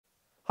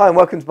Hi and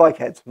welcome to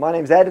Bikerheadz. My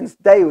name's Ed and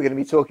today we're going to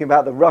be talking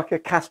about the Rukka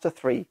Kastor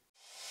 3.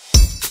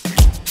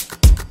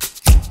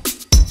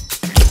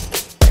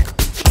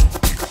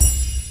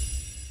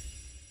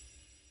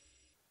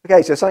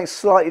 Okay, so something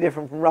slightly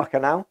different from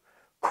Rukka now.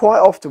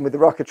 Quite often with the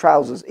Rukka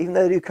trousers, even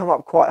though they do come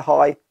up quite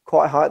high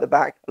at the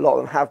back, a lot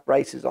of them have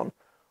braces on.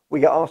 We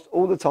get asked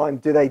all the time,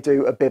 do they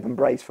do a bib and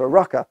brace for a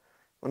Rukka?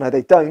 Well, no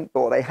they don't,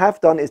 but what they have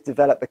done is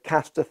develop the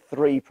Kastor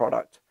 3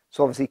 product.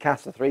 So obviously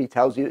Kastor 3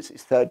 tells you it's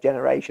its third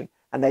generation,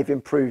 and they've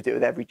improved it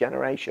with every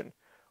generation.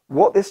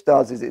 What this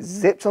does is it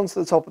zips onto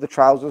the top of the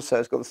trousers, so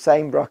it's got the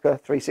same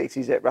Rukka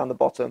 360 zip around the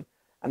bottom,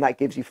 and that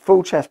gives you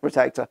full chest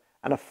protector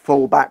and a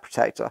full back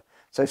protector.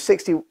 So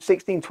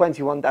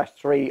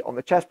 1621-3 on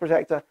the chest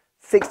protector,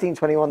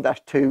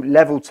 1621-2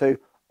 level 2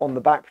 on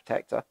the back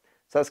protector.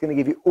 So that's going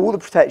to give you all the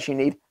protection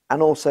you need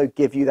and also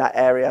give you that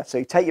area. So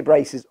you take your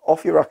braces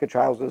off your Rukka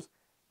trousers,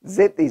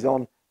 zip these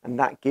on, and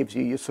that gives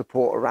you your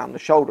support around the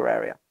shoulder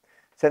area.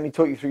 So let me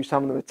talk you through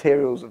some of the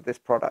materials of this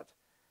product.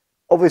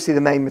 Obviously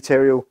the main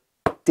material,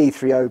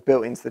 D3O,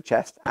 built into the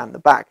chest and the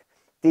back.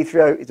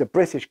 D3O is a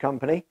British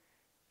company.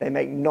 They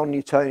make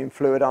non-Newtonian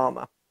fluid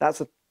armour.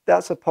 That's a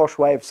posh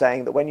way of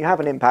saying that when you have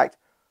an impact,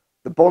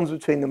 the bonds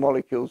between the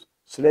molecules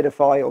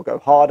solidify or go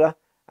harder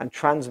and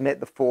transmit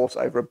the force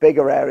over a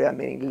bigger area,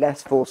 meaning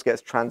less force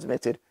gets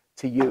transmitted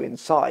to you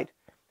inside.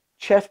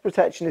 Chest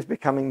protection is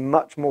becoming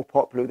much more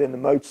popular within the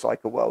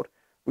motorcycle world.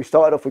 We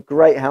started off with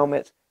great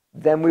helmets,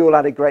 then we all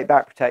added great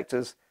back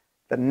protectors.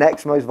 The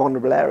next most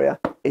vulnerable area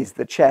is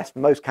the chest.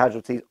 Most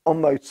casualties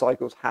on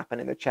motorcycles happen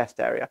in the chest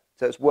area.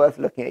 So it's worth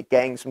looking at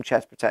getting some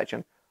chest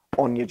protection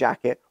on your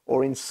jacket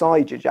or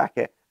inside your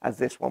jacket, as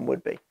this one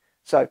would be.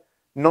 So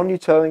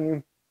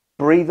non-Newtonian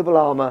breathable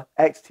armour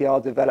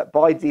XTR developed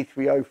by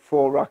D3O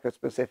for Rukka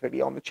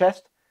specifically on the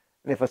chest.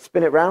 And if I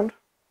spin it round,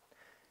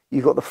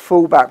 you've got the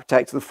full back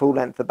protector, the full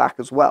length of the back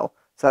as well.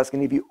 So that's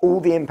going to give you all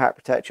the impact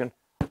protection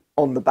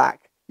on the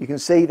back. You can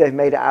see they've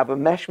made it out of a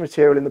mesh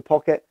material in the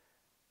pocket.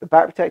 The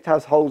back protector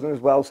has holes in as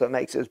well, so it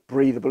makes it as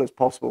breathable as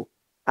possible.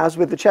 As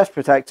with the chest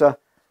protector,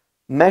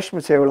 mesh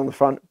material on the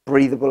front,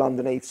 breathable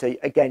underneath. So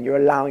again, you're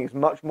allowing as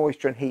much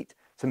moisture and heat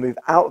to move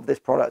out of this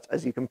product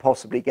as you can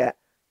possibly get.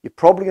 You're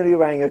probably going to be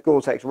wearing a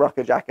Gore-Tex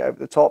Rukka jacket over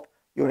the top.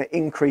 You want to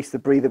increase the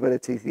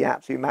breathability to the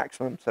absolute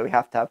maximum, so we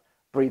have to have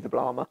breathable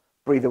armour,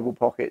 breathable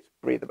pockets,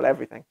 breathable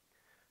everything.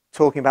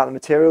 Talking about the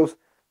materials,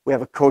 we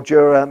have a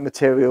Cordura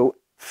material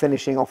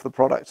finishing off the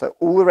product. So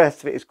all the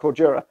rest of it is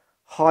Cordura,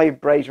 high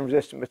abrasion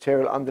resistant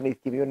material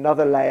underneath, give you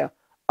another layer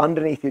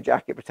underneath your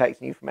jacket,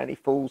 protecting you from any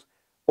falls.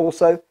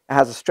 Also, it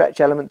has a stretch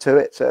element to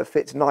it, so it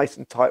fits nice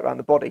and tight around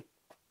the body.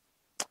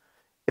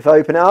 If I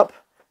open it up,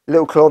 a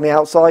little claw on the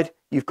outside,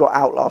 you've got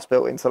Outlast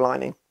built into the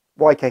lining.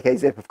 YKK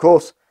zip, of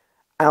course,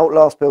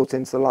 Outlast built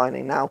into the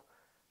lining. Now,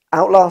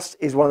 Outlast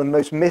is one of the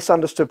most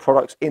misunderstood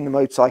products in the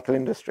motorcycle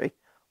industry.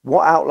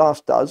 What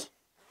Outlast does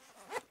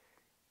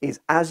is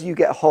as you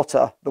get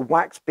hotter, the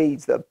wax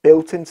beads that are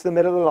built into the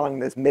middle of the lining,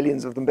 there's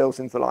millions of them built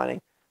into the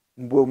lining,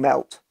 will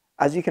melt.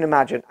 As you can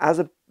imagine, as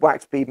a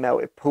wax bead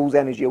melts, it pulls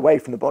energy away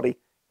from the body,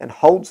 then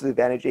holds the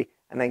energy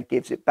and then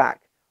gives it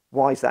back.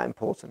 Why is that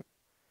important?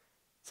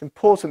 It's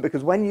important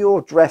because when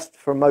you're dressed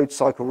for a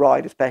motorcycle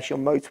ride, especially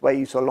on motorway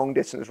use or long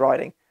distance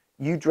riding,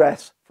 you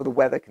dress for the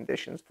weather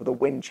conditions, for the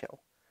wind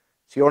chill.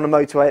 So you're on a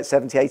motorway at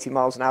 70, 80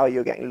 miles an hour,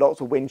 you're getting lots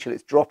of wind chill,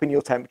 it's dropping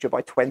your temperature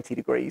by 20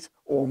 degrees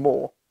or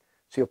more.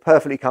 So you're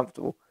perfectly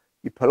comfortable.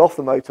 You pull off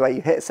the motorway,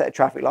 you hit a set of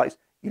traffic lights,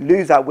 you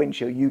lose that wind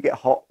chill, you get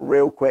hot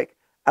real quick.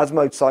 As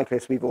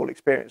motorcyclists, we've all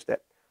experienced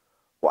it.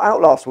 What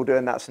Outlast will do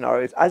in that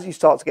scenario is as you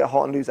start to get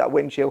hot and lose that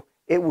wind chill,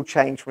 it will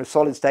change from a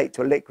solid state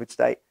to a liquid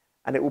state,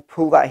 and it will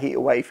pull that heat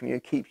away from you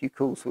and keep you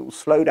cool, so it will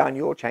slow down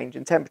your change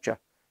in temperature.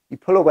 You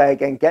pull away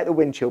again, get the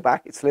wind chill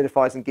back, it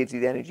solidifies and gives you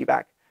the energy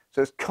back.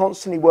 So it's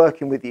constantly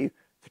working with you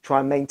to try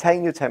and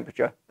maintain your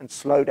temperature and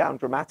slow down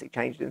dramatic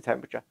changes in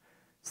temperature.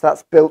 So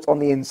that's built on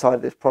the inside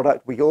of this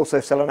product. We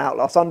also sell an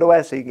Outlast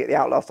underwear, so you can get the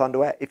Outlast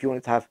underwear. If you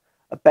wanted to have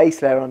a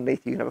base layer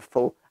underneath, you can have a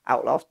full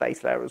Outlast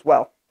base layer as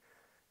well.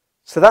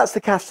 So that's the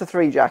Kastor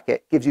 3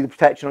 jacket. Gives you the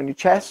protection on your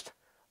chest,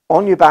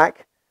 on your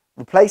back,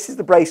 replaces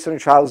the brace on your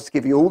trousers to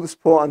give you all the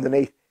support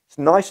underneath. It's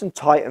nice and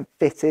tight and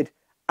fitted,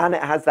 and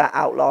it has that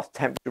Outlast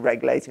temperature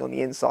regulating on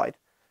the inside.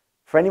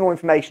 For any more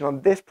information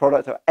on this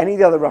product or any of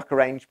the other Rukka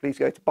range, please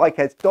go to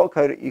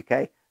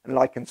bikerheadz.co.uk and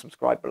like and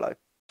subscribe below.